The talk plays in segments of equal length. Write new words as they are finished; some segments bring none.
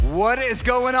What is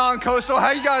going on, Coastal?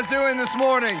 How you guys doing this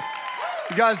morning?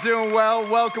 You guys doing well?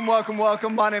 Welcome, welcome,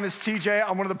 welcome. My name is TJ.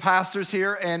 I'm one of the pastors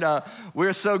here, and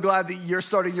we're so glad that you're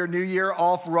starting your new year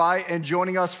off right and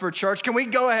joining us for church. Can we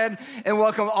go ahead and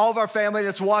welcome all of our family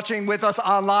that's watching with us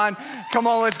online? Come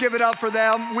on, let's give it up for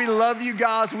them. We love you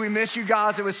guys. We miss you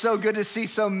guys. It was so good to see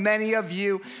so many of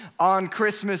you on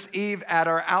Christmas Eve at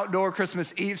our outdoor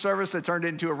Christmas Eve service that turned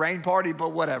into a rain party,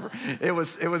 but whatever. It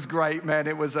was great, man.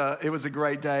 It was a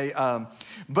great day.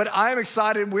 But I am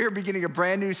excited. We're beginning a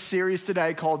brand new series today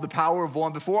called The Power of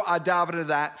One. Before I dive into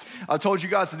that, I told you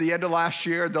guys at the end of last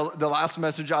year, the last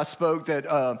message I spoke,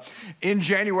 that in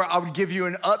January, I would give you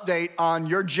an update on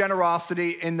your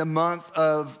generosity in the month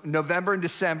of November and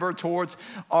December towards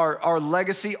our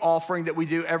legacy offering that we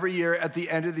do every year at the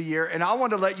end of the year. And I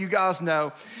want to let you guys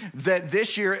know that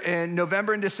this year in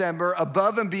November and December,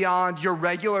 above and beyond your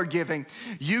regular giving,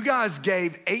 you guys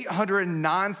gave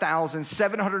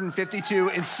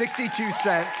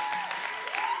 $809,752.62.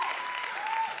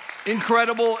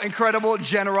 Incredible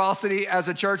generosity as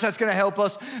a church. That's going to help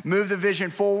us move the vision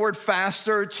forward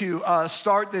faster to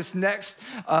start this next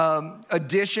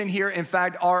edition here. In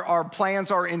fact, our plans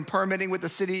are in permitting with the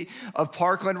city of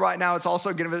Parkland right now. It's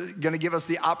also going to give us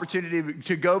the opportunity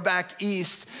to go back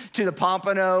east to the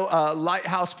Pompano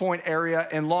Lighthouse Point area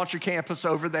and launch a campus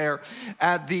over there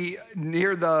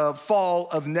near the fall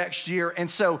of next year. And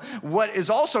so what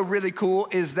is also really cool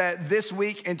is that this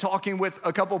week, in talking with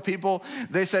a couple people,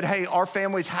 they said, hey, our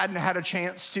families hadn't had a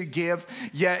chance to give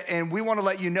yet, and we want to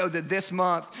let you know that this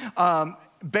month,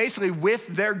 basically with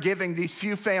their giving, these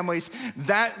few families,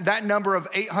 that number of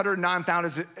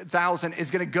 809,000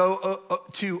 is going to go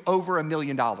to over $1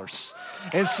 million.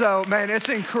 And so, man, it's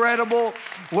incredible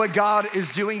what God is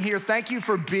doing here. Thank you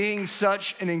for being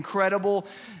such an incredible,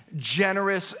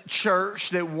 generous church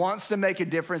that wants to make a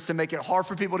difference, to make it hard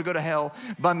for people to go to hell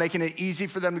by making it easy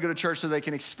for them to go to church so they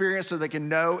can experience, so they can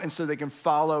know, and so they can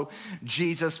follow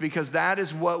Jesus, because that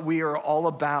is what we are all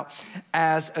about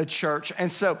as a church.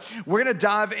 And so we're going to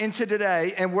dive into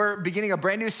today, and we're beginning a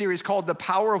brand new series called The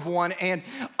Power of One. And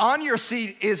on your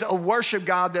seat is a worship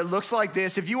guide that looks like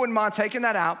this. If you wouldn't mind taking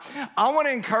that out, I want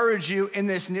to encourage you in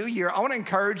this new year. I want to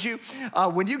encourage you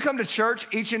when you come to church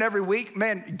each and every week,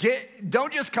 man,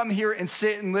 don't just come here and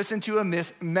sit and listen to a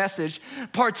message.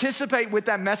 Participate with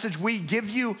that message. We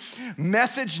give you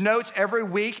message notes every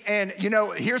week. And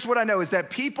here's what I know is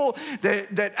that people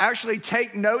that actually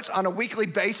take notes on a weekly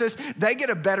basis, they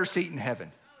get a better seat in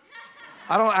heaven.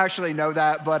 I don't actually know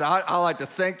that, but I like to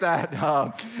think that.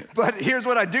 But here's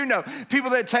what I do know.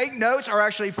 People that take notes are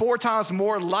actually 4 times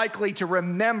more likely to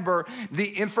remember the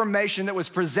information that was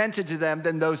presented to them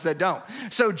than those that don't.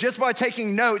 So just by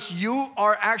taking notes, you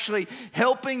are actually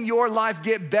helping your life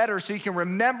get better so you can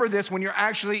remember this when you're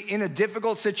actually in a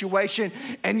difficult situation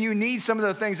and you need some of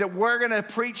the things that we're going to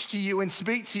preach to you and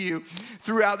speak to you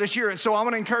throughout this year. And so I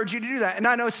want to encourage you to do that. And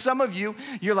I know some of you,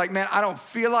 you're like, man, I don't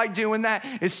feel like doing that.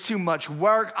 It's too much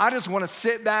work. I just want to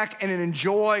sit back and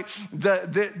enjoy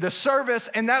the service,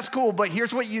 and that's cool. But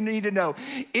here's what you need to know.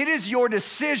 It is your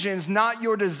decisions, not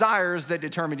your desires, that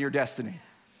determine your destiny.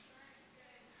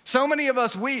 So many of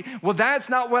us, that's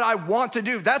not what I want to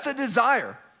do. That's a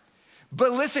desire.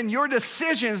 But listen, your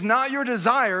decisions, not your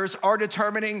desires, are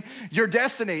determining your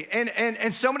destiny.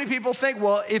 And so many people think,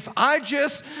 well, if I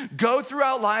just go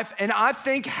throughout life and I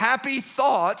think happy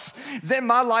thoughts, then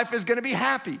my life is going to be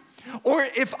happy. Or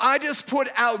if I just put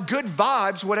out good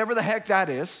vibes, whatever the heck that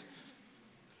is.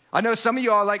 I know some of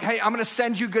you are like, hey, I'm going to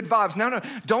send you good vibes. No,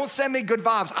 don't send me good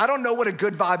vibes. I don't know what a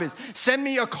good vibe is. Send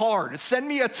me a card. Send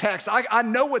me a text. I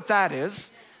know what that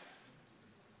is.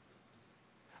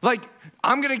 Like,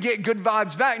 I'm going to get good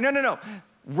vibes back. No.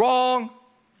 Wrong.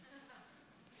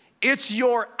 It's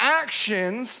your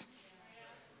actions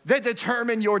that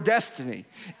determine your destiny.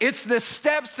 It's the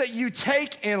steps that you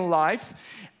take in life.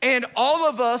 And all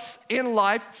of us in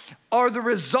life are the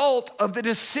result of the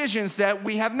decisions that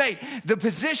we have made. The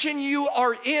position you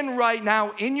are in right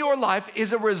now in your life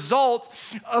is a result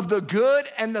of the good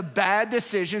and the bad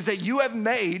decisions that you have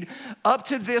made up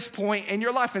to this point in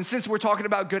your life. And since we're talking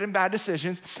about good and bad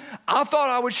decisions, I thought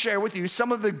I would share with you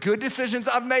some of the good decisions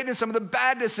I've made and some of the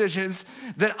bad decisions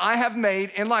that I have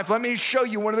made in life. Let me show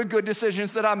you one of the good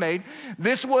decisions that I made.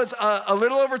 This was a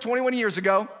little over 21 years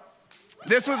ago.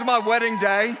 This was my wedding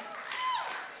day.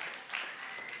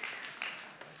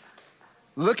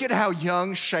 Look at how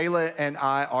young Shayla and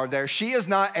I are there. She has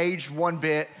not aged one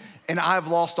bit, and I've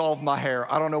lost all of my hair.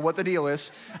 I don't know what the deal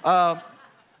is. But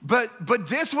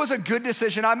this was a good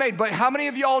decision I made. But how many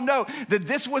of y'all know that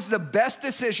this was the best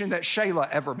decision that Shayla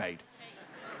ever made?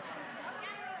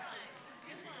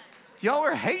 Y'all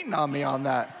are hating on me on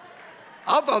that.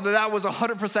 I thought that was a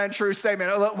 100% true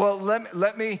statement. Well,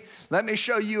 let me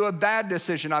show you a bad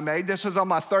decision I made. This was on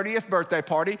my 30th birthday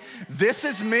party. This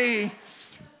is me.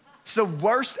 It's the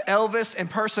worst Elvis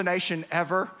impersonation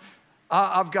ever.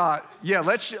 I've got,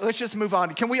 let's just move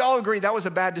on. Can we all agree that was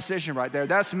a bad decision right there?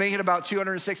 That's me at about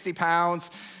 260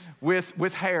 pounds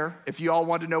with hair. If you all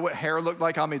want to know what hair looked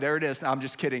like on me, there it is. No, I'm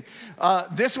just kidding.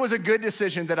 This was a good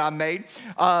decision that I made.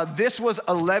 This was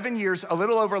a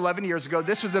little over 11 years ago.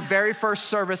 This was the very first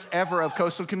service ever of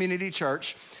Coastal Community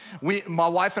Church. My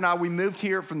wife and I, we moved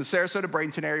here from the Sarasota,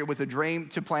 Bradenton area with a dream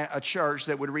to plant a church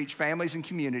that would reach families and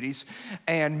communities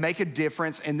and make a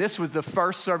difference. And this was the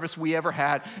first service we ever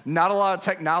had. Not a lot of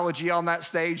technology on that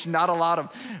stage, not a lot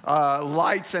of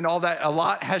lights and all that. A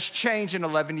lot has changed in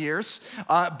 11 years,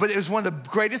 but it was one of the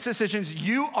greatest decisions.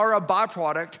 You are a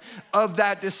byproduct of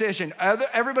that decision.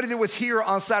 Everybody that was here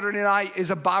on Saturday night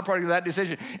is a byproduct of that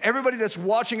decision. Everybody that's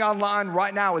watching online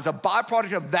right now is a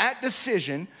byproduct of that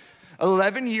decision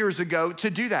 11 years ago to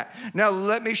do that. Now,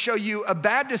 let me show you a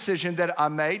bad decision that I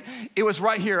made. It was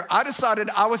right here. I decided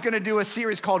I was going to do a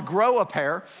series called Grow a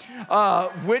Pair,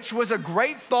 which was a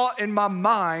great thought in my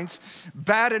mind,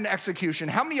 bad in execution.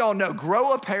 How many of y'all know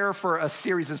Grow a Pair for a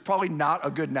series is probably not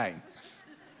a good name?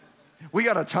 We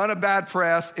got a ton of bad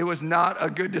press. It was not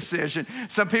a good decision.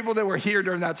 Some people that were here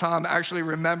during that time actually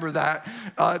remember that.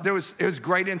 It was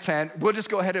great intent. We'll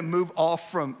just go ahead and move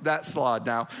off from that slide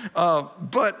now.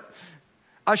 But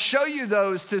I show you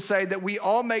those to say that we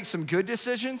all make some good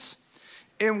decisions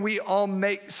and we all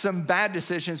make some bad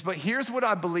decisions. But here's what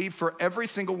I believe for every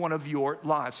single one of your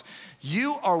lives.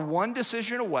 You are one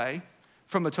decision away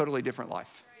from a totally different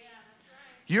life.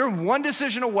 You're one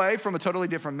decision away from a totally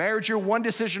different marriage. You're one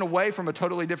decision away from a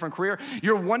totally different career.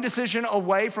 You're one decision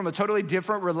away from a totally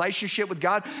different relationship with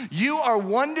God. You are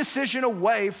one decision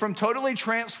away from totally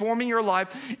transforming your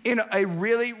life in a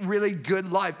really, really good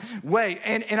way.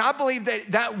 And I believe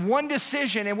that one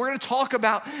decision, and we're going to talk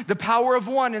about the power of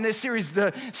one in this series,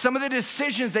 some of the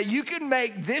decisions that you can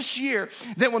make this year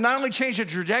that will not only change the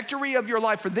trajectory of your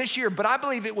life for this year, but I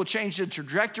believe it will change the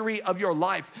trajectory of your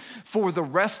life for the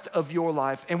rest of your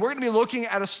life. And we're going to be looking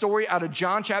at a story out of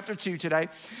John chapter 2 today.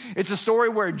 It's a story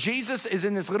where Jesus is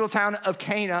in this little town of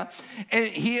Cana, and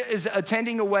he is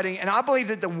attending a wedding. And I believe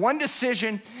that the one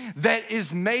decision that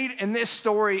is made in this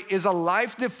story is a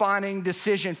life-defining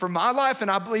decision for my life, and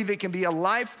I believe it can be a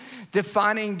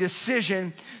life-defining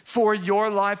decision for your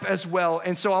life as well.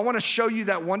 And so I want to show you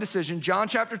that one decision. John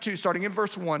chapter 2, starting in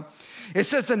verse 1. It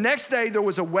says, the next day there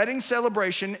was a wedding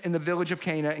celebration in the village of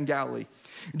Cana in Galilee.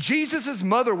 Jesus'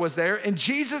 mother was there, and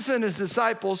Jesus and his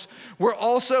disciples were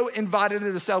also invited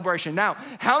to the celebration. Now,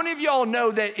 how many of y'all know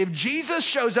that if Jesus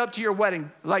shows up to your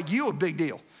wedding, like you a big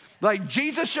deal? Like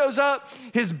Jesus shows up,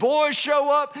 his boys show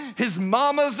up, his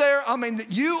mama's there. I mean,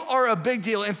 you are a big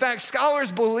deal. In fact,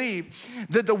 scholars believe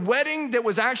that the wedding that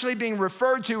was actually being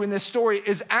referred to in this story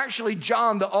is actually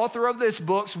John, the author of this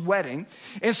book's wedding.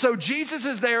 And so Jesus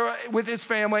is there with his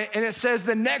family, and it says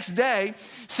the next day.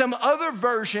 Some other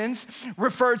versions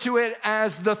refer to it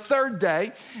as the third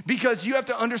day, because you have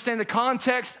to understand the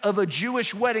context of a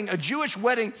Jewish wedding. A Jewish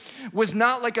wedding was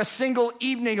not like a single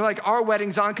evening like our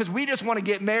wedding's on, because we just want to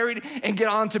get married and get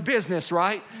on to business,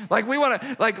 right? Like we want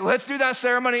to, let's do that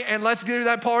ceremony and let's do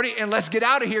that party and let's get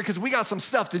out of here because we got some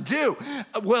stuff to do.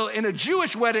 Well, in a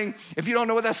Jewish wedding, if you don't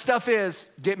know what that stuff is,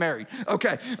 get married.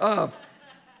 Okay.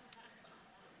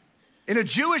 In a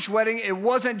Jewish wedding, it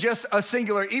wasn't just a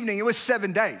singular evening, it was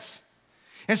 7 days.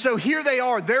 And so here they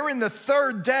are, they're in the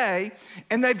third day,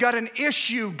 and they've got an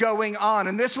issue going on.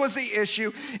 And this was the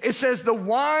issue. It says the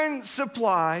wine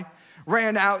supply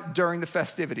ran out during the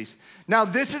festivities. Now,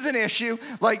 this is an issue.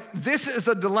 Like, this is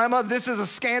a dilemma. This is a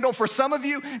scandal. For some of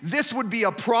you, this would be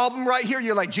a problem right here.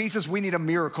 You're like, Jesus, we need a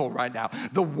miracle right now.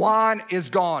 The wine is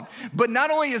gone. But not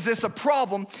only is this a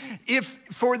problem, if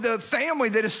for the family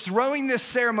that is throwing this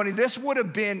ceremony, this would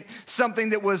have been something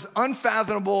that was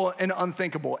unfathomable and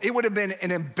unthinkable. It would have been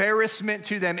an embarrassment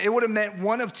to them. It would have meant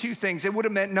one of two things. It would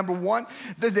have meant, number one,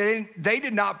 that they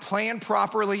did not plan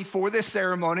properly for this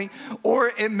ceremony,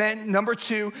 or it meant, number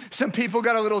two, some people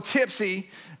got a little tipsy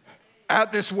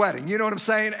at this wedding. You know what I'm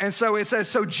saying? And so it says,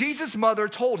 so Jesus' mother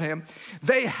told him,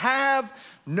 they have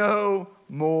no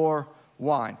more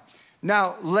wine.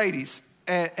 Now, ladies,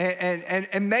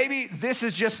 and maybe this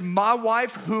is just my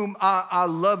wife, whom I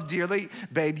love dearly.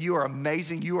 Babe, you are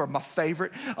amazing. You are my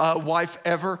favorite wife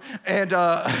ever. And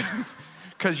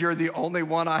because you're the only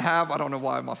one I have. I don't know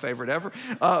why I'm my favorite ever.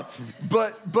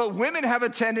 But women have a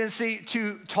tendency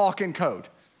to talk in code.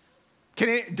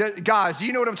 Guys,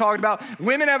 you know what I'm talking about?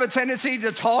 Women have a tendency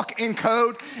to talk in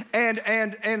code, and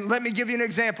let me give you an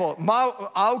example.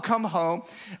 I'll come home,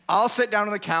 I'll sit down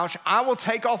on the couch, I will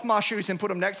take off my shoes and put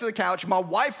them next to the couch. My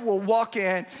wife will walk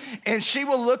in, and she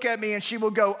will look at me, and she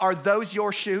will go, "Are those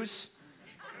your shoes?"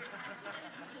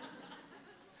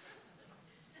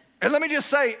 And let me just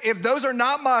say, if those are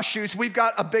not my shoes, we've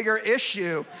got a bigger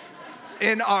issue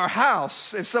in our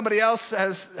house. If somebody else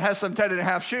has some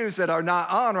 10.5 shoes that are not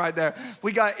on right there,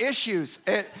 we got issues.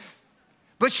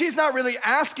 But she's not really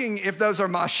asking if those are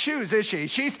my shoes, is she?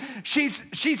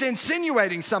 She's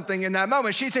insinuating something in that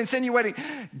moment. She's insinuating,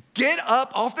 get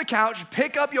up off the couch,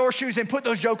 pick up your shoes, and put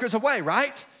those jokers away,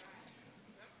 right?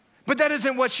 But that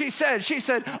isn't what she said. She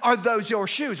said, "Are those your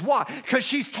shoes?" Why? Because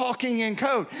she's talking in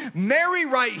code. Mary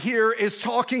right here is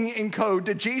talking in code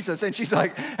to Jesus. And she's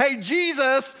like, "Hey,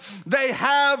 Jesus, they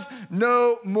have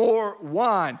no more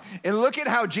wine." And look at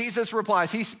how Jesus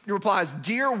replies. He replies,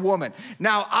 "Dear woman."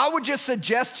 Now, I would just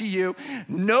suggest to you,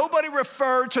 nobody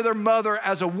refer to their mother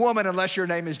as a woman unless your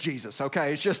name is Jesus,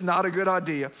 okay? It's just not a good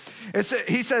idea.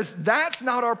 He says, "That's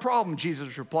not our problem,"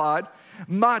 Jesus replied.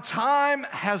 "My time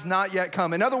has not yet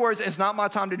come." In other words, it's not my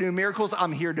time to do miracles.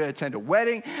 I'm here to attend a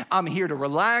wedding. I'm here to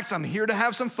relax. I'm here to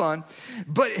have some fun.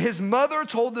 But his mother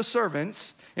told the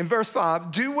servants in verse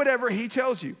 5, "Do whatever he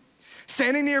tells you."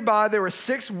 Standing nearby, there were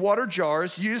 6 water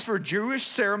jars used for Jewish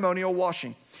ceremonial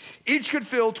washing. Each could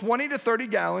fill 20 to 30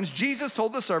 gallons. Jesus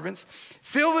told the servants,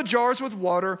 "Fill the jars with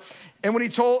water." And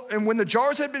when the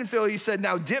jars had been filled, he said,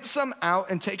 "Now dip some out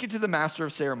and take it to the master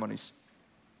of ceremonies."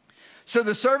 So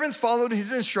the servants followed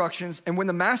his instructions, and when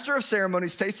the master of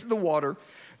ceremonies tasted the water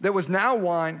that was now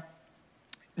wine,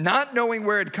 not knowing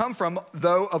where it had come from,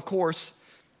 though, of course,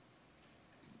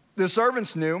 the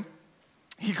servants knew,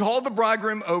 he called the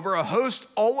bridegroom over. "A host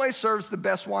always serves the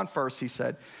best wine first," he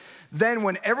said. "Then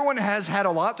when everyone has had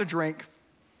a lot to drink,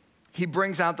 he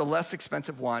brings out the less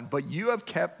expensive wine, but you have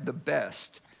kept the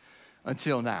best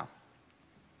until now."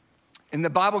 And the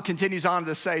Bible continues on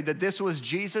to say that this was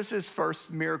Jesus'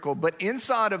 first miracle. But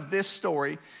inside of this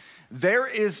story, there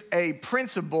is a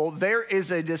principle, there is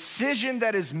a decision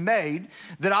that is made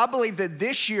that I believe that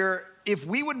this year, if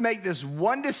we would make this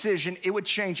one decision, it would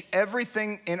change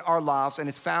everything in our lives. And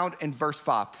it's found in verse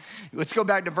 5. Let's go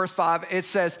back to verse 5. It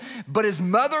says, "But his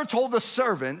mother told the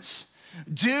servants,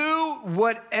 'Do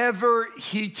whatever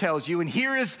he tells you.'" And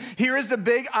here is the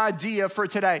big idea for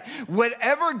today.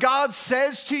 Whatever God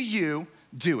says to you,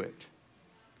 do it.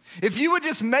 If you would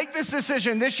just make this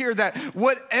decision this year that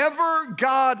whatever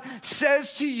God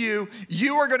says to you,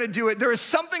 you are going to do it. There is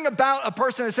something about a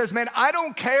person that says, "Man, I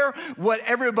don't care what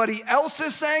everybody else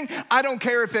is saying. I don't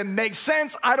care if it makes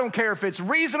sense. I don't care if it's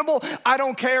reasonable. I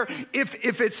don't care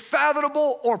if it's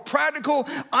fathomable or practical.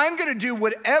 I'm going to do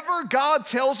whatever God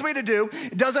tells me to do.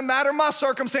 It doesn't matter my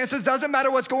circumstances. Doesn't matter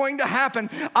what's going to happen.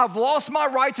 I've lost my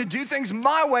right to do things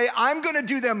my way. I'm going to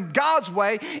do them God's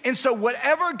way. And so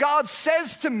whatever God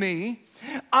says to me,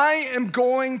 I am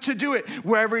going to do it.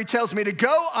 Wherever he tells me to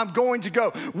go, I'm going to go.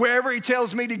 Wherever he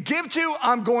tells me to give to,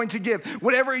 I'm going to give.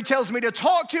 Whatever he tells me to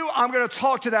talk to, I'm going to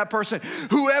talk to that person.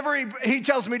 Whoever he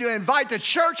tells me to invite to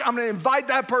church, I'm going to invite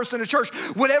that person to church.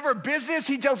 Whatever business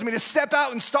he tells me to step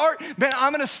out and start, man,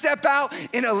 I'm going to step out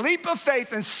in a leap of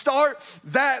faith and start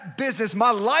that business.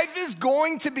 My life is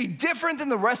going to be different than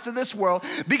the rest of this world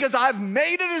because I've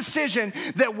made a decision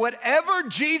that whatever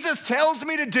Jesus tells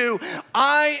me to do,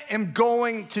 I am going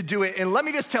to do it. And let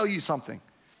me just tell you something.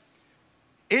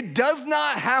 It does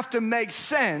not have to make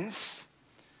sense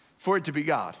for it to be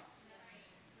God.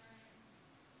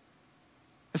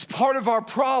 It's part of our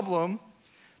problem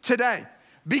today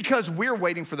because we're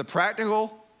waiting for the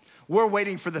practical, we're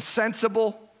waiting for the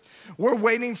sensible, we're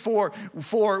waiting for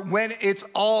when it's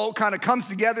all kind of comes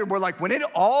together. We're like, when it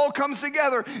all comes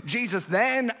together, Jesus,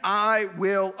 then I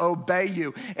will obey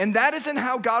you. And that isn't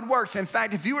how God works. In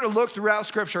fact, if you were to look throughout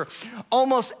Scripture,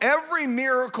 almost every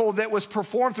miracle that was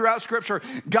performed throughout Scripture,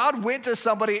 God went to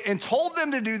somebody and told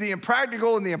them to do the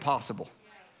impractical and the impossible.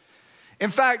 In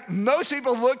fact, most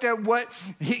people looked at what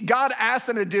God asked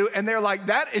them to do, and they're like,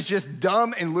 that is just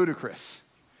dumb and ludicrous.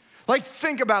 Like,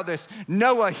 think about this.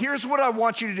 Noah, here's what I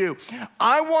want you to do.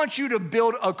 I want you to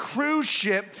build a cruise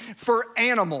ship for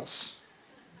animals.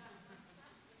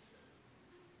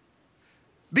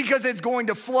 Because it's going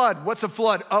to flood. What's a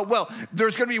flood? Well,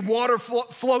 there's going to be water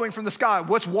flowing from the sky.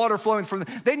 What's water flowing from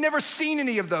they'd never seen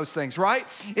any of those things, right?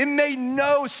 It made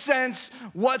no sense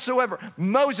whatsoever.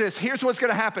 Moses, here's what's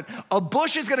going to happen. A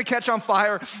bush is going to catch on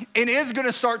fire and is going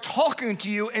to start talking to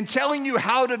you and telling you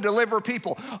how to deliver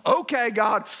people. Okay,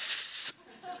 God.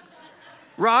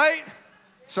 Right?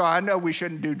 So I know we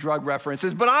shouldn't do drug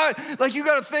references, but you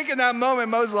got to think in that moment,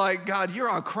 Moses like, God, you're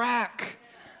on crack.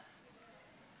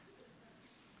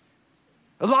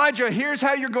 Elijah, here's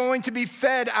how you're going to be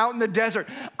fed out in the desert.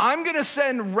 I'm going to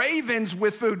send ravens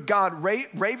with food. God,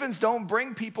 ravens don't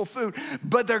bring people food,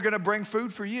 but they're going to bring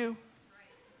food for you.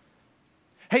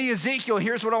 Hey, Ezekiel,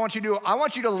 here's what I want you to do. I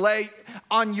want you to lay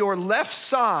on your left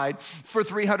side for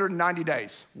 390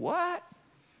 days. What?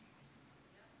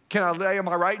 Can I lay on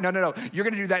my right? No. You're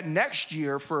going to do that next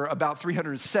year for about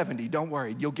 370. Don't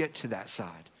worry, you'll get to that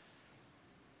side.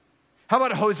 How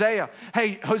about Hosea?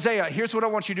 Hey, Hosea, here's what I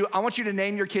want you to do. I want you to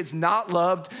name your kids Not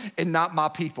Loved and Not My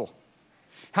People.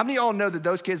 How many of y'all know that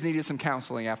those kids needed some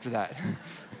counseling after that?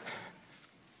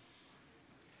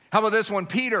 How about this one?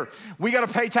 Peter, we got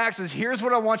to pay taxes. Here's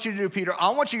what I want you to do, Peter. I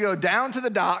want you to go down to the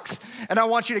docks, and I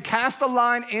want you to cast a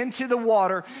line into the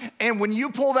water, and when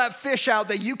you pull that fish out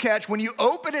that you catch, when you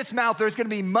open its mouth, there's going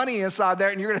to be money inside there,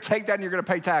 and you're going to take that and you're going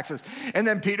to pay taxes. And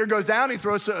then Peter goes down, he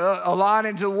throws a line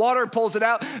into the water, pulls it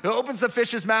out, opens the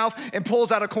fish's mouth, and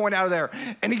pulls out a coin out of there.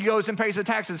 And he goes and pays the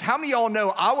taxes. How many of y'all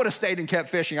know I would have stayed and kept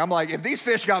fishing? I'm like, if these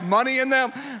fish got money in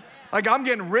them, like I'm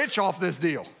getting rich off this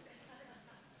deal.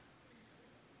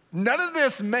 None of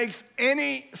this makes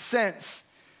any sense,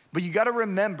 but you got to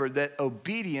remember that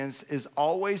obedience is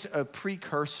always a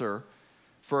precursor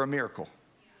for a miracle.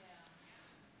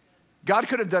 God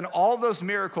could have done all those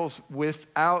miracles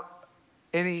without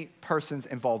any person's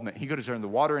involvement. He could have turned the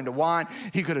water into wine.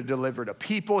 He could have delivered a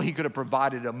people. He could have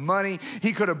provided a money.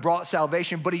 He could have brought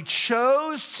salvation, but he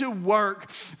chose to work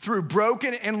through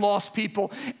broken and lost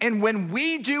people. And when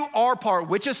we do our part,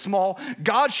 which is small,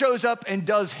 God shows up and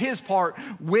does his part,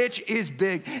 which is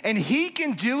big. And he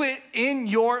can do it in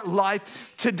your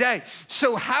life today.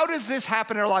 So how does this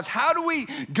happen in our lives? How do we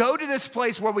go to this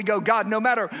place where we go, God, no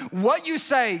matter what you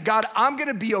say, God, I'm going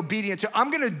to be obedient to.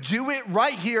 I'm going to do it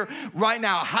right here, right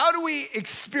now. How do we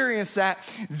experience that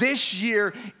this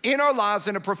year in our lives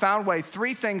in a profound way?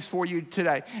 3 things for you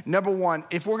today. Number 1,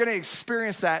 if we're going to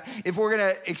experience that, if we're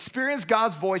going to experience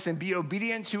God's voice and be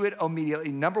obedient to it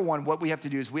immediately, number 1, what we have to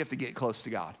do is we have to get close to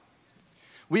God.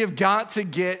 We have got to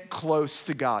get close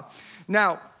to God.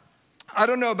 Now, I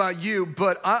don't know about you,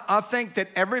 but I think that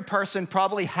every person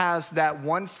probably has that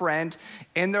one friend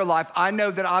in their life. I know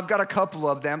that I've got a couple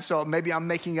of them, so maybe I'm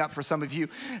making up for some of you.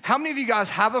 How many of you guys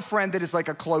have a friend that is like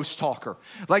a close talker?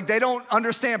 Like they don't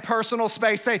understand personal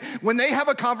space. When they have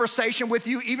a conversation with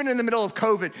you, even in the middle of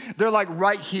COVID, they're like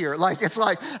right here. Like it's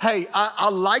like, hey, I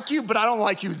like you, but I don't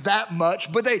like you that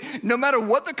much. But no matter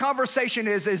what the conversation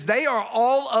is they are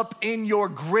all up in your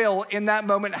grill in that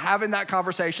moment, having that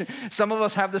conversation. Some of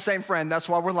us have the same friend. That's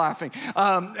why we're laughing.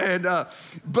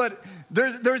 But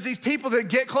there's these people that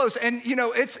get close, and you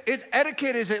know, it's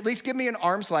etiquette is at least give me an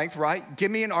arm's length, right?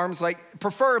 Give me an arm's length,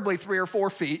 preferably 3 or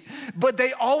 4 feet. But they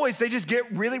just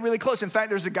get really, really close. In fact,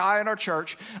 there's a guy in our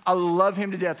church. I love him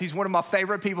to death. He's one of my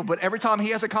favorite people. But every time he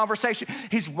has a conversation,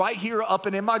 he's right here up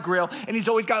and in my grill, and he's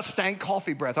always got stank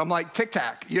coffee breath. I'm like, Tic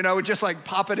Tac, you know, just like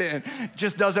pop it in.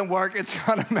 Just doesn't work. It's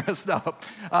kind of messed up.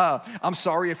 I'm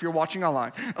sorry if you're watching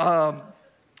online.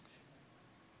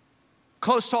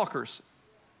 Close talkers.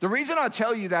 The reason I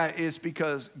tell you that is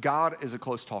because God is a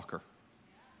close talker.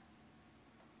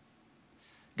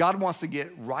 God wants to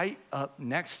get right up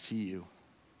next to you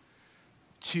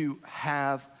to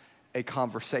have a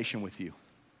conversation with you.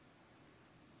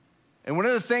 And one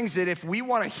of the things that if we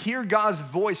want to hear God's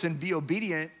voice and be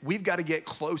obedient, we've got to get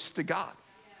close to God.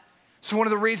 So one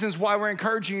of the reasons why we're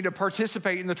encouraging you to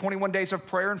participate in the 21 days of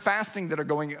prayer and fasting that are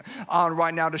going on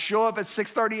right now, to show up at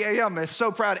 6:30 a.m. I'm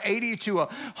so proud, 80 to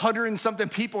 100 and something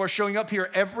people are showing up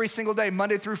here every single day,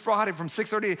 Monday through Friday from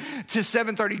 6:30 to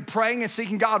 7:30, praying and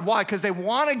seeking God. Why? Because they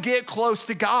want to get close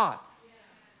to God.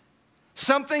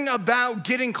 Something about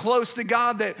getting close to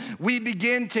God that we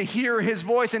begin to hear his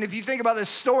voice. And if you think about this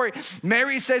story,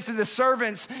 Mary says to the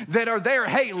servants that are there,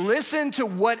 hey, listen to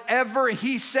whatever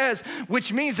he says,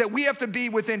 which means that we have to be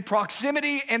within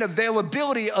proximity and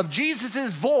availability of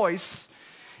Jesus's voice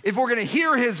if we're going to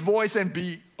hear his voice and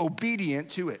be obedient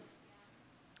to it.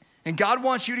 And God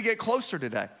wants you to get closer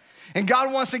today. And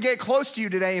God wants to get close to you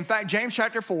today. In fact, James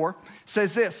chapter 4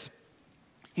 says this.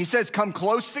 He says, come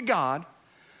close to God,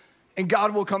 and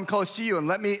God will come close to you. And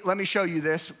let me show you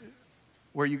this.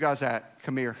 Where are you guys at?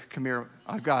 Come here.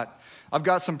 I've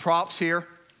got some props here.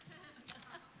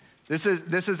 This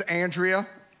is Andrea.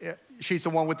 She's the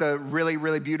one with the really,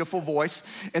 really beautiful voice.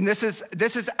 And this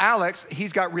is Alex.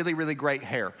 He's got really, really great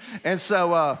hair. And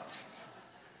so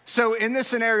in this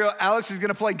scenario, Alex is going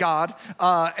to play God,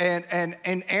 and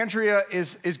Andrea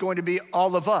is going to be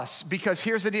all of us. Because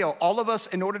here's the deal. All of us,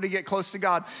 in order to get close to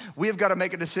God, we have got to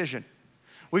make a decision.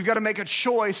 We've got to make a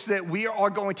choice that we are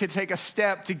going to take a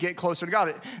step to get closer to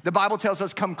God. The Bible tells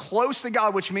us come close to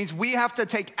God, which means we have to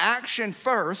take action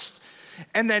first,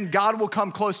 and then God will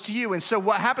come close to you. And so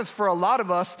what happens for a lot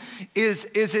of us is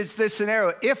this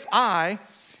scenario. If I,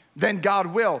 then God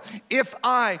will. If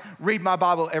I read my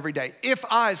Bible every day, if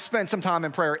I spend some time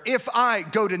in prayer, if I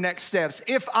go to next steps,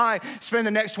 if I spend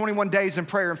the next 21 days in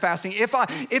prayer and fasting, if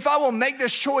I will make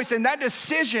this choice, and that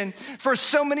decision for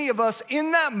so many of us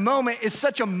in that moment is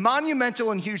such a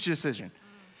monumental and huge decision.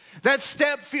 That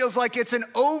step feels like it's an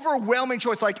overwhelming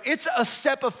choice. Like it's a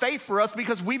step of faith for us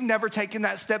because we've never taken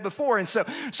that step before. And so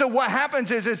what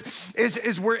happens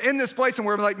is we're in this place and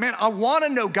we're like, man, I want to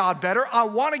know God better. I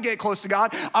want to get close to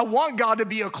God. I want God to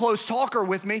be a close talker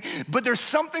with me, but there's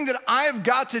something that I've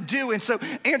got to do. And so,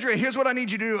 Andrea, here's what I need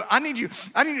you to do. I need you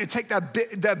to take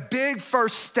that big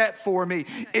first step for me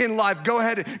in life. Go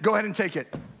ahead and take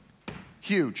it.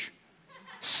 Huge.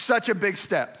 Such a big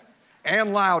step,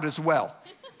 and loud as well.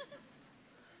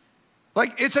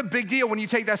 Like, it's a big deal when you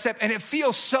take that step, and it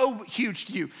feels so huge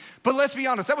to you. But let's be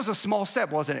honest, that was a small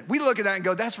step, wasn't it? We look at that and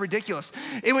go, that's ridiculous.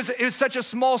 It was such a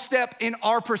small step in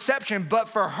our perception, but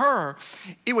for her,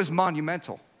 it was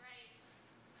monumental.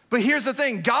 But here's the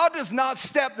thing, God does not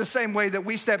step the same way that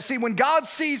we step. See, when God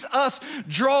sees us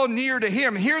draw near to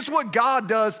him, here's what God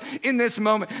does in this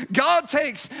moment. God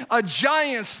takes a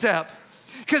giant step.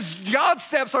 Because God's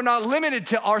steps are not limited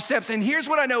to our steps. And here's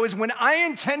what I know is when I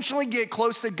intentionally get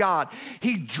close to God,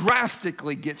 he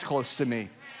drastically gets close to me.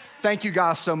 Thank you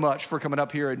guys so much for coming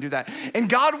up here and do that. And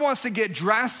God wants to get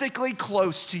drastically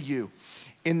close to you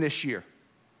in this year.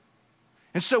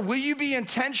 And so will you be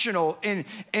intentional in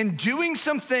doing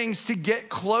some things to get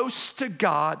close to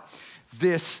God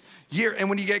this year? And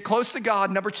when you get close to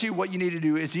God, number two, what you need to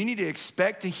do is you need to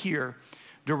expect to hear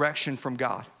direction from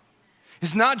God.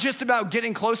 It's not just about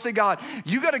getting close to God.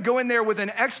 You got to go in there with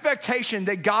an expectation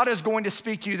that God is going to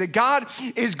speak to you, that God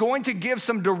is going to give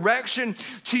some direction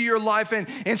to your life.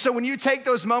 And so when you take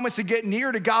those moments to get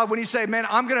near to God, when you say, man,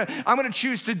 I'm gonna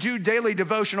choose to do daily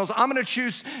devotionals. I'm gonna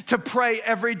choose to pray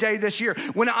every day this year.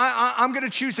 When I'm gonna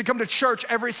choose to come to church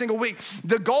every single week.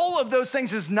 The goal of those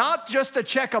things is not just to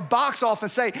check a box off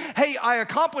and say, hey, I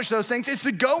accomplished those things. It's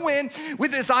to go in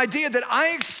with this idea that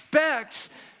I expect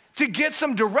to get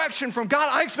some direction from God.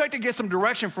 I expect to get some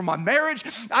direction from my marriage.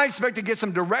 I expect to get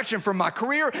some direction from my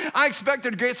career. I expect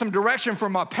to get some direction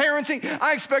from my parenting.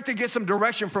 I expect to get some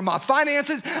direction from my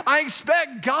finances. I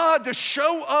expect God to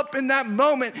show up in that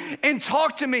moment and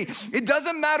talk to me. It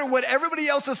doesn't matter what everybody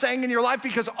else is saying in your life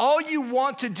because all you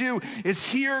want to do is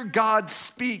hear God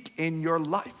speak in your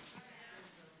life.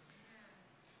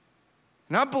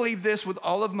 And I believe this with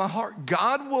all of my heart.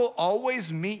 God will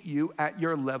always meet you at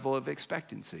your level of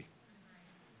expectancy.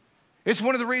 It's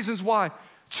one of the reasons why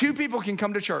two people can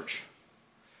come to church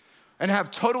and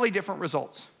have totally different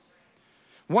results.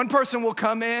 One person will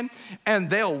come in and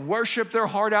they'll worship their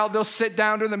heart out. They'll sit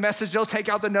down during the message. They'll take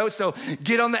out the notes. They'll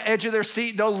get on the edge of their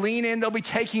seat. They'll lean in. They'll be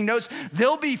taking notes.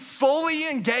 They'll be fully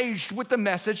engaged with the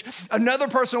message. Another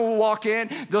person will walk in.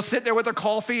 They'll sit there with their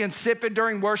coffee and sip it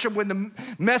during worship. When the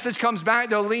message comes back,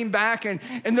 they'll lean back and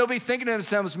they'll be thinking to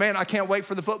themselves, man, I can't wait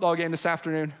for the football game this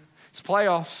afternoon. It's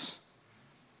playoffs.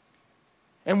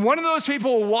 And one of those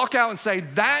people will walk out and say,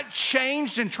 that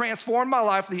changed and transformed my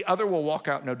life. The other will walk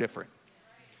out no different.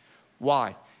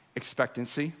 Why?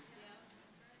 Expectancy.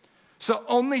 So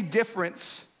only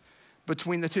difference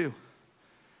between the two.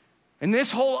 And this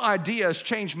whole idea has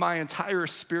changed my entire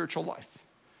spiritual life.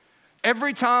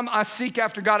 Every time I seek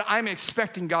after God, I'm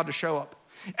expecting God to show up.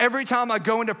 Every time I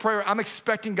go into prayer, I'm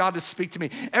expecting God to speak to me.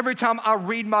 Every time I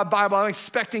read my Bible, I'm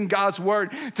expecting God's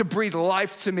word to breathe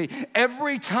life to me.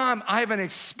 Every time I have an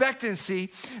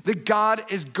expectancy that God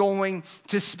is going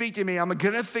to speak to me, I'm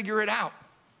going to figure it out.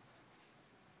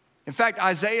 In fact,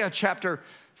 Isaiah chapter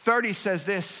 30 says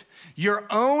this, your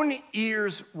own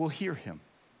ears will hear him.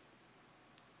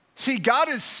 See, God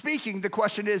is speaking. The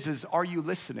question is are you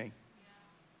listening?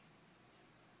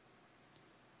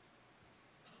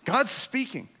 God's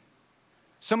speaking.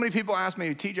 So many people ask me,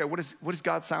 TJ, what does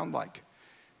God sound like?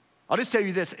 I'll just tell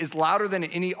you this, it's louder than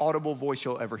any audible voice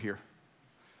you'll ever hear.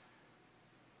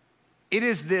 It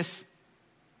is this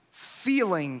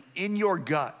feeling in your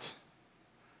gut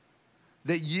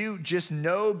that you just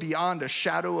know beyond a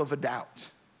shadow of a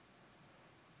doubt.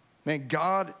 Man,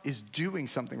 God is doing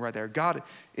something right there. God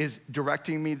is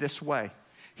directing me this way.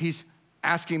 He's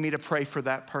asking me to pray for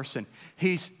that person.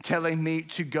 He's telling me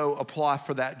to go apply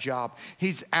for that job.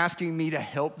 He's asking me to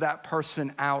help that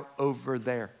person out over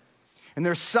there. And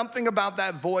there's something about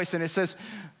that voice, and it says,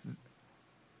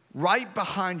 right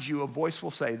behind you, a voice will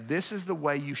say, this is the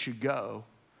way you should go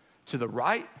to the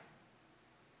right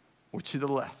or to the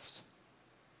left.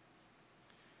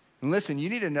 And listen, you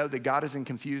need to know that God isn't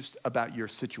confused about your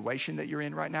situation that you're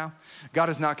in right now. God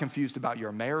is not confused about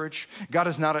your marriage. God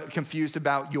is not confused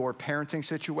about your parenting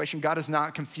situation. God is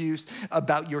not confused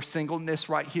about your singleness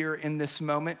right here in this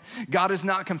moment. God is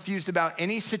not confused about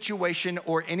any situation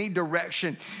or any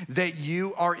direction that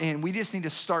you are in. We just need to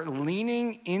start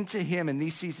leaning into him in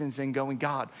these seasons and going,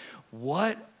 God,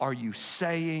 what are you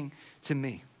saying to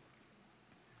me?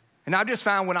 And I've just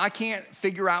found when I can't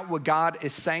figure out what God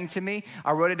is saying to me,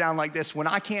 I wrote it down like this: when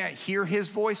I can't hear his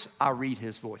voice, I read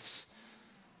his voice.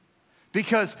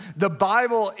 Because the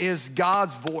Bible is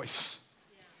God's voice.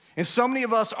 And so many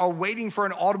of us are waiting for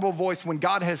an audible voice when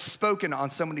God has spoken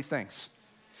on so many things.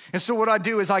 And so what I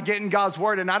do is I get in God's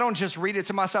word and I don't just read it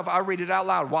to myself, I read it out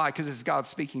loud. Why? Because it's God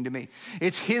speaking to me.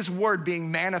 It's his word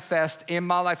being manifest in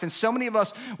my life. And so many of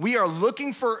us, we are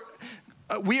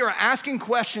we are asking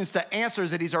questions to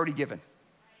answers that he's already given.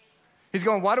 He's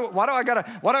going, why do I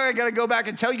gotta go back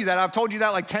and tell you that? I've told you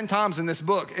that like 10 times in this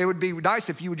book. It would be nice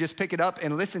if you would just pick it up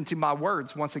and listen to my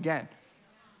words once again.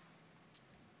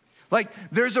 Like,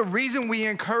 there's a reason we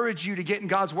encourage you to get in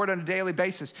God's word on a daily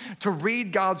basis, to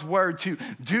read God's word, to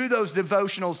do those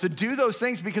devotionals, to do those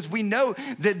things, because we know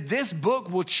that this book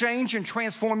will change and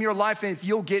transform your life if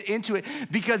you'll get into it.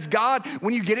 Because God,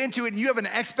 when you get into it and you have an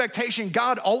expectation,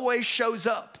 God always shows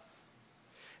up.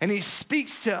 And he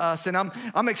speaks to us, and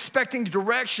I'm expecting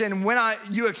direction. When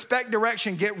you expect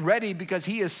direction, get ready, because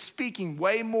he is speaking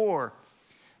way more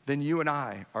than you and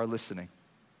I are listening.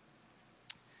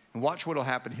 And watch what will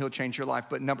happen. He'll change your life.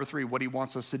 But number 3, what he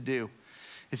wants us to do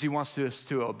is he wants us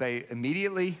to obey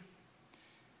immediately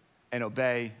and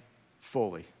obey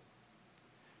fully.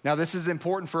 Now, this is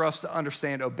important for us to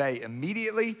understand: obey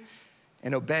immediately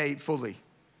and obey fully.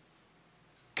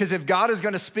 Because if God is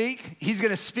going to speak, he's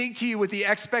going to speak to you with the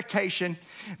expectation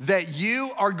that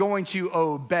you are going to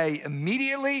obey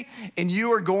immediately and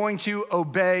you are going to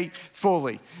obey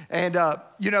fully. And,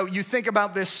 you think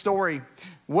about this story.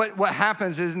 What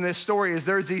happens is in this story is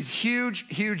there's these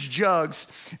huge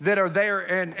jugs that are there.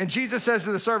 And Jesus says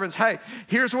to the servants, hey,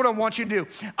 here's what I want you to do.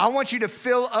 I want you to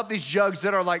fill up these jugs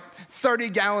that are like 30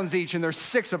 gallons each, and there's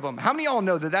 6 of them. How many of y'all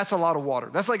know that that's a lot of water?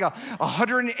 That's like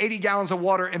 180 gallons of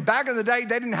water. And back in the day,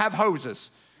 they didn't have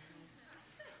hoses.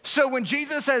 So when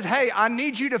Jesus says, hey, I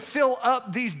need you to fill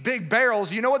up these big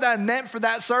barrels, you know what that meant for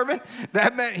that servant?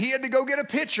 That meant he had to go get a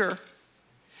pitcher,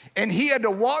 and he had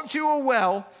to walk to a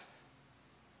well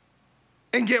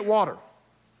and get water.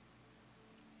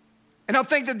 And I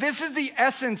think that this is the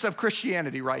essence of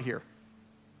Christianity right here.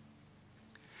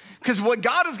 Because what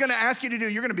God is going to ask you to do,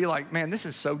 you're going to be like, man, this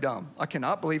is so dumb. I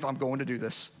cannot believe I'm going to do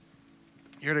this.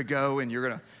 You're going to go and you're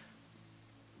going to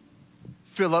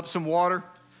fill up some water.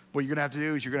 What you're going to have to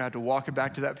do is you're going to have to walk it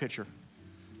back to that pitcher.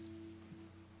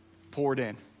 Pour it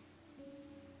in.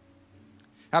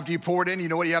 After you pour it in, you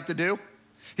know what you have to do?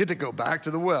 You have to go back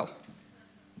to the well.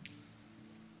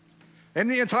 And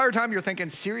the entire time you're thinking,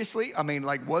 seriously? I mean,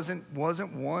 like, wasn't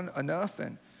one enough?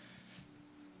 And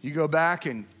you go back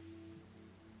and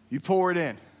you pour it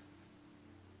in. And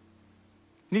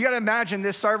you got to imagine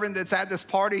this servant that's at this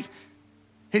party.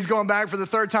 He's going back for the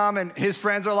 3rd time, and his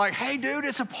friends are like, hey, dude,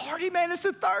 it's a party, man. It's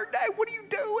the 3rd day. What are you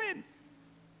doing?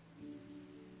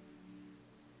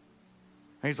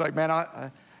 And he's like, man,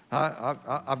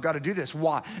 I've got to do this.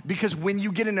 Why? Because when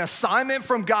you get an assignment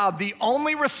from God, the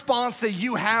only response that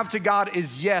you have to God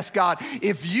is, yes, God,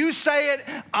 if you say it,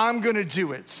 I'm going to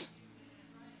do it.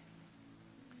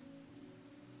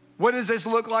 What does this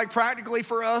look like practically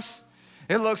for us?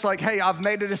 It looks like, hey, I've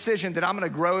made a decision that I'm going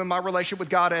to grow in my relationship with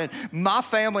God, and my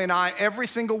family and I, every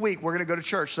single week, we're going to go to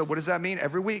church. So what does that mean?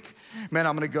 Every week, man,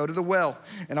 I'm going to go to the well,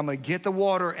 and I'm going to get the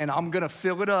water, and I'm going to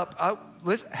fill it up.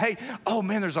 Listen, hey, oh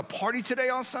man, there's a party today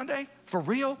on Sunday? For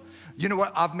real? You know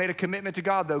what? I've made a commitment to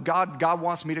God, though. God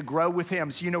wants me to grow with him.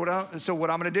 So you know what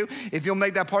I'm going to do? If you'll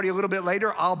make that party a little bit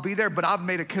later, I'll be there. But I've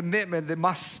made a commitment that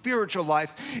my spiritual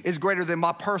life is greater than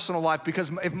my personal life, because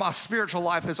if my spiritual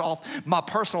life is off, my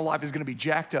personal life is going to be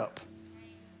jacked up.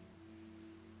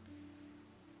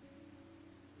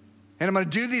 And I'm going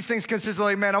to do these things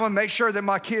consistently, man. I'm going to make sure that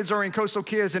my kids are in Coastal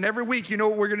Kids. And every week, you know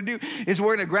what we're going to do is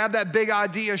we're going to grab that big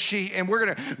idea sheet, and we're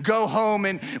going to go home,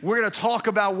 and we're going to talk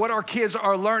about what our kids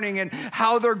are learning and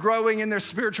how they're growing in their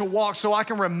spiritual walk, so I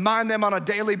can remind them on a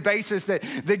daily basis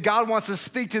that God wants to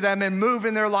speak to them and move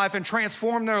in their life and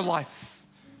transform their life.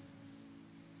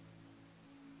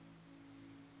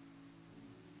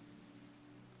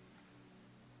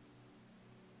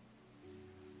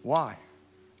 Why?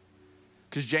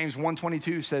 Because James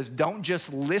 1:22 says, don't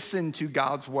just listen to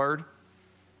God's word,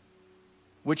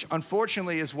 which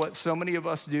unfortunately is what so many of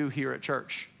us do here at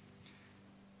church.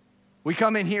 We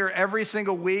come in here every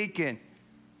single week and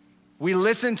we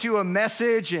listen to a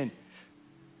message, and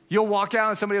you'll walk out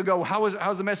and somebody will go,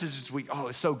 how's the message this week? Oh,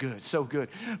 it's so good, so good.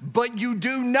 But you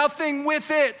do nothing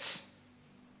with it.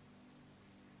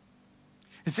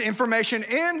 It's information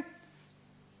in,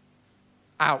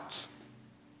 out.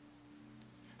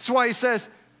 That's why he says,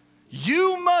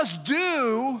 you must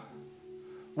do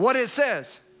what it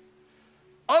says.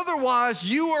 Otherwise,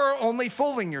 you are only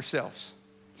fooling yourselves.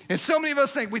 And so many of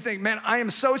us think, man, I am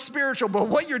so spiritual, but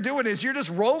what you're doing is you're just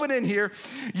rolling in here.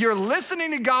 You're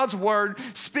listening to God's word,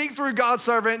 speak through God's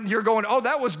servant. You're going, oh,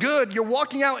 that was good. You're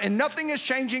walking out and nothing is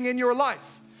changing in your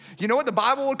life. You know what the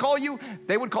Bible would call you?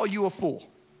 They would call you a fool,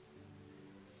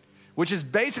 which is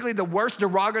basically the worst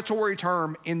derogatory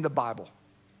term in the Bible.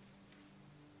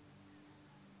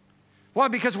 Why?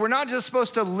 Because we're not just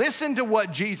supposed to listen to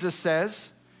what Jesus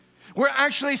says. We're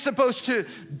actually supposed to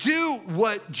do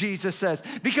what Jesus says.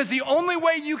 Because the only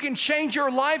way you can change your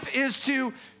life is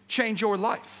to change your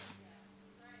life.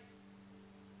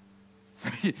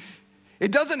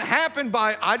 It doesn't happen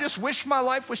by, I just wish my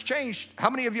life was changed. How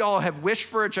many of y'all have wished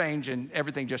for a change and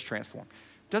everything just transformed?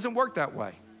 It doesn't work that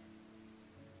way.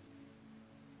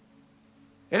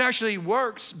 It actually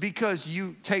works because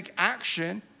you take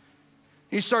action.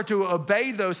 You start to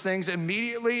obey those things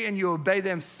immediately, and you obey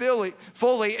them fully.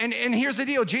 And here's the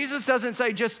deal. Jesus doesn't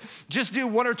say just do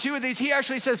one or two of these. He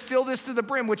actually says fill this to the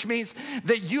brim, which means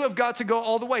that you have got to go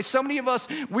all the way. So many of us,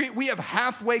 we have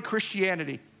halfway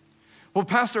Christianity. Well,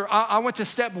 Pastor, I went to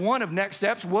step one of next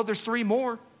steps. Well, there's 3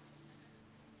 more.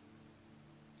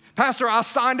 Pastor, I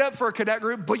signed up for a cadet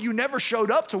group, but you never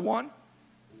showed up to one.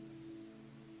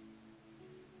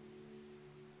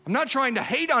 I'm not trying to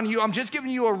hate on you. I'm just giving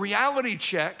you a reality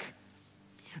check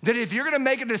that if you're going to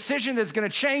make a decision that's going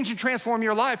to change and transform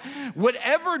your life,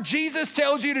 whatever Jesus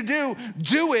tells you to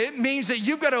do it means that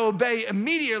you've got to obey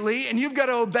immediately and you've got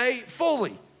to obey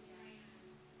fully.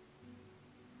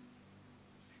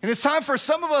 And it's time for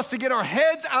some of us to get our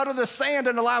heads out of the sand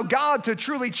and allow God to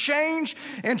truly change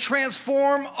and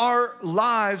transform our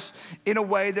lives in a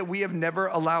way that we have never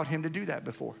allowed him to do that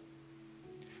before.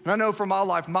 And I know for my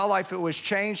life, it was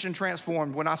changed and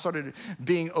transformed when I started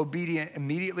being obedient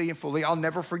immediately and fully. I'll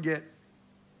never forget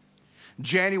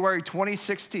January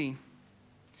 2016.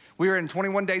 We were in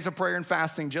 21 days of prayer and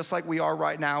fasting, just like we are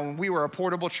right now. And we were a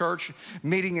portable church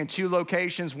meeting in 2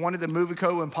 locations, one at the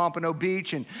Movico in Pompano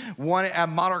Beach and one at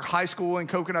Monarch High School in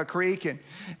Coconut Creek.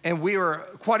 And we were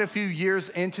quite a few years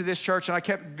into this church, and I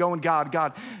kept going,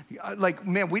 God, like,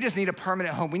 man, we just need a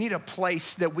permanent home. We need a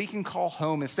place that we can call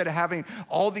home instead of having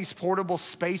all these portable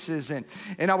spaces. And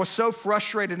I was so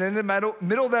frustrated. And in the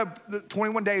middle of that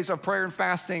 21 days of prayer and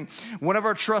fasting, one of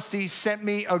our trustees sent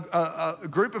me a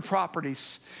group of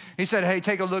properties. He said, hey,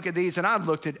 take a look at these. And I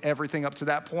looked at everything up to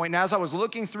that point. And as I was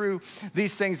looking through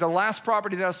these things, the last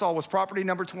property that I saw was property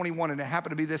number 21. And it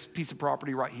happened to be this piece of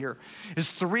property right here.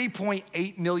 It's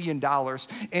 $3.8 million.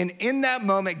 And in that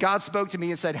moment, God spoke to me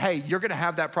and said, hey, you're going to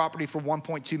have that property for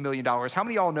 $1.2 million. How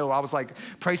many of y'all know? I was like,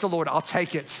 praise the Lord, I'll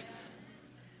take it.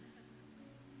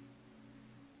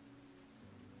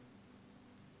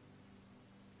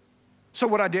 So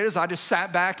what I did is I just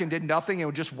sat back and did nothing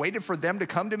and just waited for them to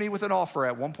come to me with an offer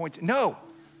at 1.2. No.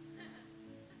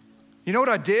 You know what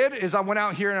I did is I went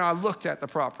out here and I looked at the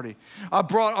property. I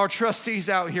brought our trustees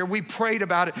out here. We prayed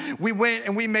about it. We went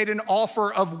and we made an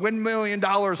offer of $1 million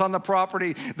on the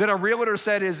property that a realtor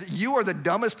said is, you are the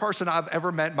dumbest person I've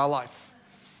ever met in my life.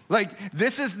 Like,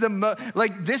 this is an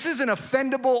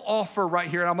offendable offer right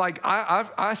here. And I'm like,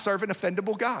 I serve an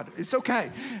offendable God. It's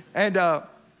okay. And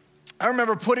I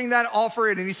remember putting that offer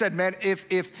in, and he said, man,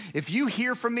 if you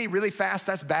hear from me really fast,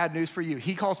 that's bad news for you.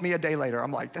 He calls me a day later.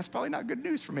 I'm like, that's probably not good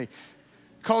news for me.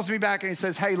 Calls me back and he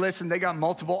says, hey, listen, they got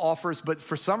multiple offers, but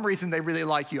for some reason they really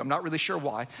like you. I'm not really sure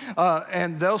why.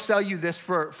 And they'll sell you this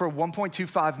for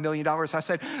 $1.25 million. I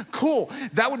said, cool,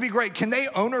 that would be great. Can they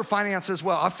owner finance as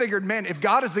well? I figured, man, if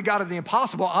God is the God of the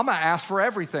impossible, I'm gonna ask for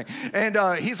everything. And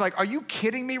he's like, are you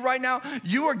kidding me right now?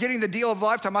 You are getting the deal of a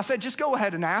lifetime. I said, just go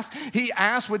ahead and ask. He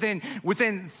asked within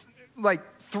like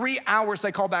 3 hours,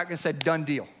 they called back and said, done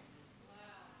deal.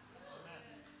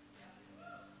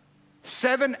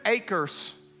 7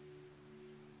 acres,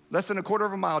 less than a quarter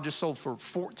of a mile, just sold for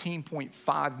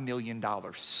 $14.5 million.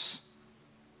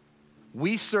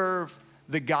 We serve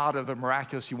the God of the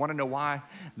miraculous. You want to know why?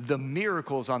 The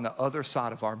miracles on the other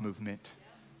side of our movement.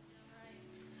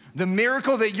 The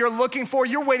miracle that you're looking for,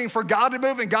 you're waiting for God to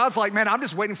move, and God's like, man, I'm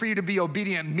just waiting for you to be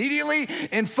obedient immediately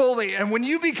and fully. And when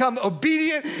you become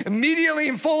obedient immediately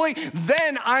and fully,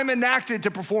 then I'm enacted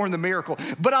to perform the miracle.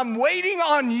 But I'm waiting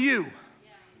on you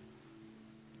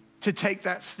to take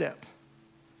that step.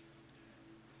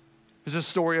 There's a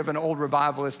story of an old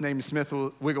revivalist named Smith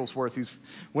Wigglesworth. He's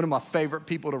one of my favorite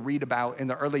people to read about in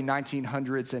the early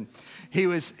 1900s. And he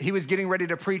was getting ready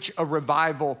to preach a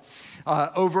revival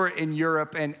over in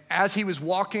Europe. And as he was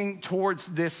walking towards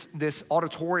this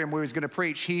auditorium where he was going to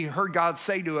preach, he heard God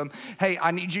say to him, hey, I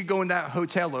need you to go in that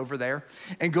hotel over there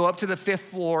and go up to the 5th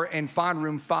floor and find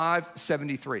room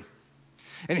 573.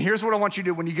 And here's what I want you to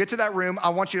do. When you get to that room, I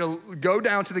want you to go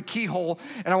down to the keyhole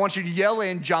and I want you to yell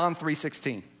in John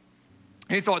 3:16.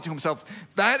 And he thought to himself,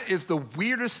 that is the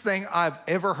weirdest thing I've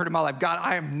ever heard in my life. God,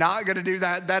 I am not going to do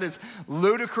that. That is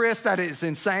ludicrous. That is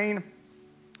insane.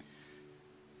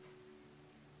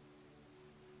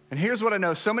 And here's what I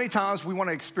know. So many times we want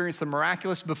to experience the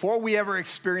miraculous. Before we ever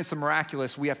experience the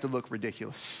miraculous, we have to look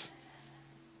ridiculous.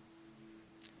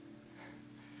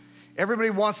 Everybody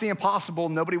wants the impossible.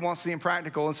 Nobody wants the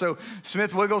impractical. And so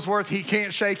Smith Wigglesworth, he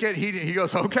can't shake it. He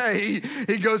goes, okay.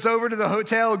 He goes over to the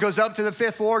hotel, goes up to the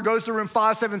 5th floor, goes to room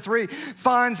 573,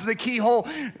 finds the keyhole,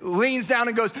 leans down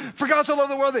and goes, for God so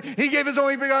loved the world that he gave his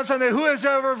only begotten son that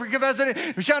whoever confesses it,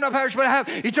 who shall not perish but have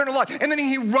eternal life. And then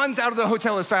he runs out of the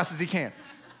hotel as fast as he can.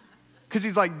 Because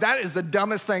he's like, that is the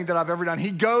dumbest thing that I've ever done.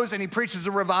 He goes and he preaches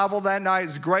a revival that night.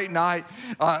 It's a great night.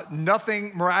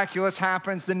 Nothing miraculous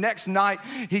happens. The next night,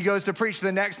 he goes to preach.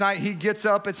 The next night, he gets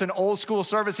up. It's an old school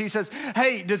service. He says,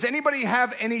 hey, does anybody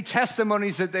have any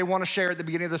testimonies that they want to share at the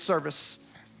beginning of the service?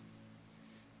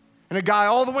 And a guy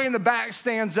all the way in the back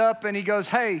stands up and he goes,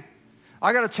 hey,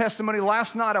 I got a testimony.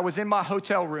 Last night, I was in my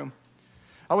hotel room.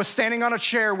 I was standing on a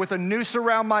chair with a noose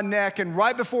around my neck, and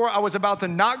right before I was about to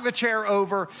knock the chair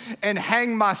over and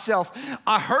hang myself,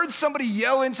 I heard somebody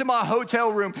yell into my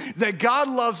hotel room that God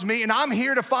loves me, and I'm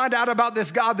here to find out about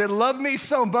this God that loved me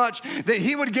so much that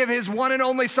he would give his one and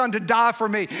only son to die for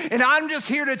me. And I'm just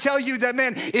here to tell you that,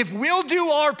 man, if we'll do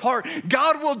our part,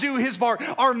 God will do his part.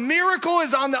 Our miracle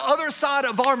is on the other side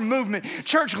of our movement.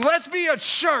 Church, let's be a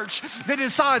church that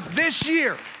decides this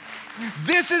year,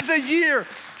 this is the year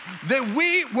that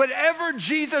whatever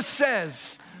Jesus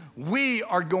says, we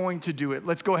are going to do it.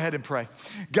 Let's go ahead and pray.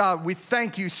 God, we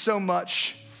thank you so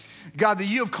much, God, that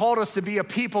you have called us to be a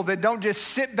people that don't just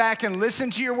sit back and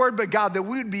listen to your word, but God, that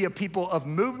we would be a people of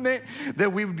movement,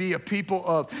 that we would be a people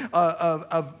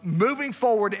of moving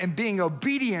forward and being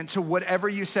obedient to whatever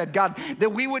you said. God,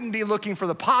 that we wouldn't be looking for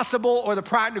the possible or the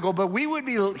practical, but we would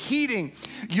be heeding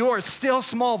your still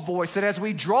small voice, that as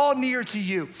we draw near to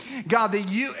you, God, that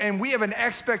you, and we have an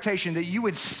expectation that you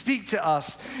would speak to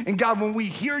us. And God, when we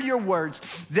hear your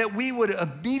words, that we would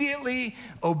immediately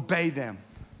obey them.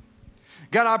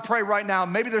 God, I pray right now,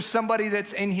 maybe there's somebody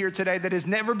that's in here today that has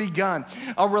never begun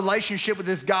a relationship with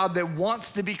this God that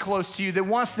wants to be close to you, that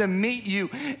wants to meet you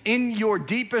in your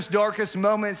deepest, darkest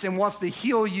moments and wants to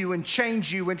heal you and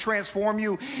change you and transform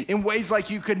you in ways like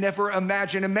you could never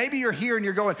imagine. And maybe you're here and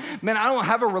you're going, man, I don't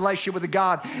have a relationship with a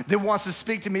God that wants to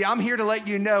speak to me. I'm here to let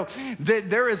you know that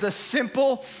there is a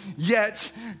simple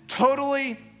yet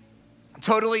totally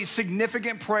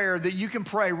significant prayer that you can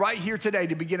pray right here today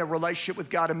to begin a relationship with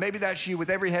God. And maybe that's you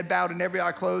with every head bowed and every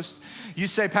eye closed. You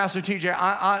say, Pastor TJ,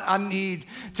 I need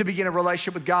to begin a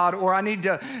relationship with God, or I need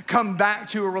to come back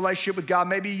to a relationship with God.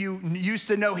 Maybe you used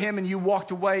to know him and you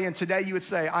walked away, and today you would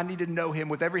say, I need to know him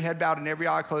with every head bowed and every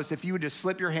eye closed. If you would just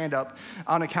slip your hand up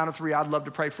on a count of 3, I'd love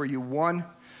to pray for you. 1,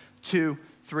 2,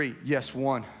 3. Yes,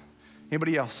 1.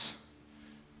 Anybody else?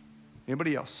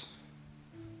 Anybody else?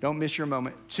 Don't miss your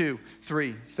moment. 2,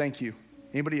 3, thank you.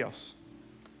 Anybody else?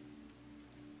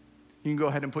 You can go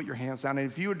ahead and put your hands down.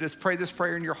 And if you would just pray this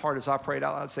prayer in your heart as I prayed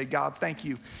out loud, say, God, thank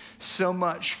you so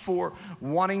much for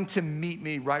wanting to meet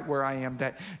me right where I am,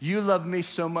 that you love me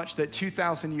so much that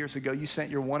 2,000 years ago, you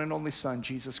sent your one and only son,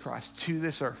 Jesus Christ, to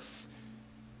this earth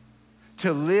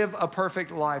to live a perfect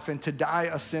life and to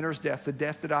die a sinner's death, the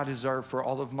death that I deserve for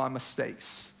all of my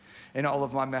mistakes and all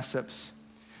of my mess-ups.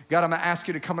 God, I'm going to ask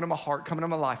you to come into my heart, come into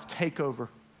my life, take over,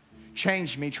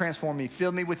 change me, transform me,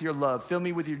 fill me with your love, fill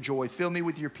me with your joy, fill me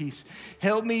with your peace.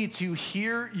 Help me to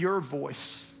hear your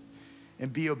voice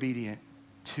and be obedient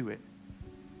to it.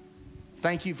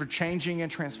 Thank you for changing and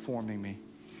transforming me.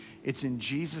 It's in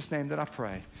Jesus' name that I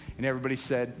pray. And everybody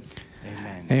said,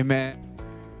 amen. Amen.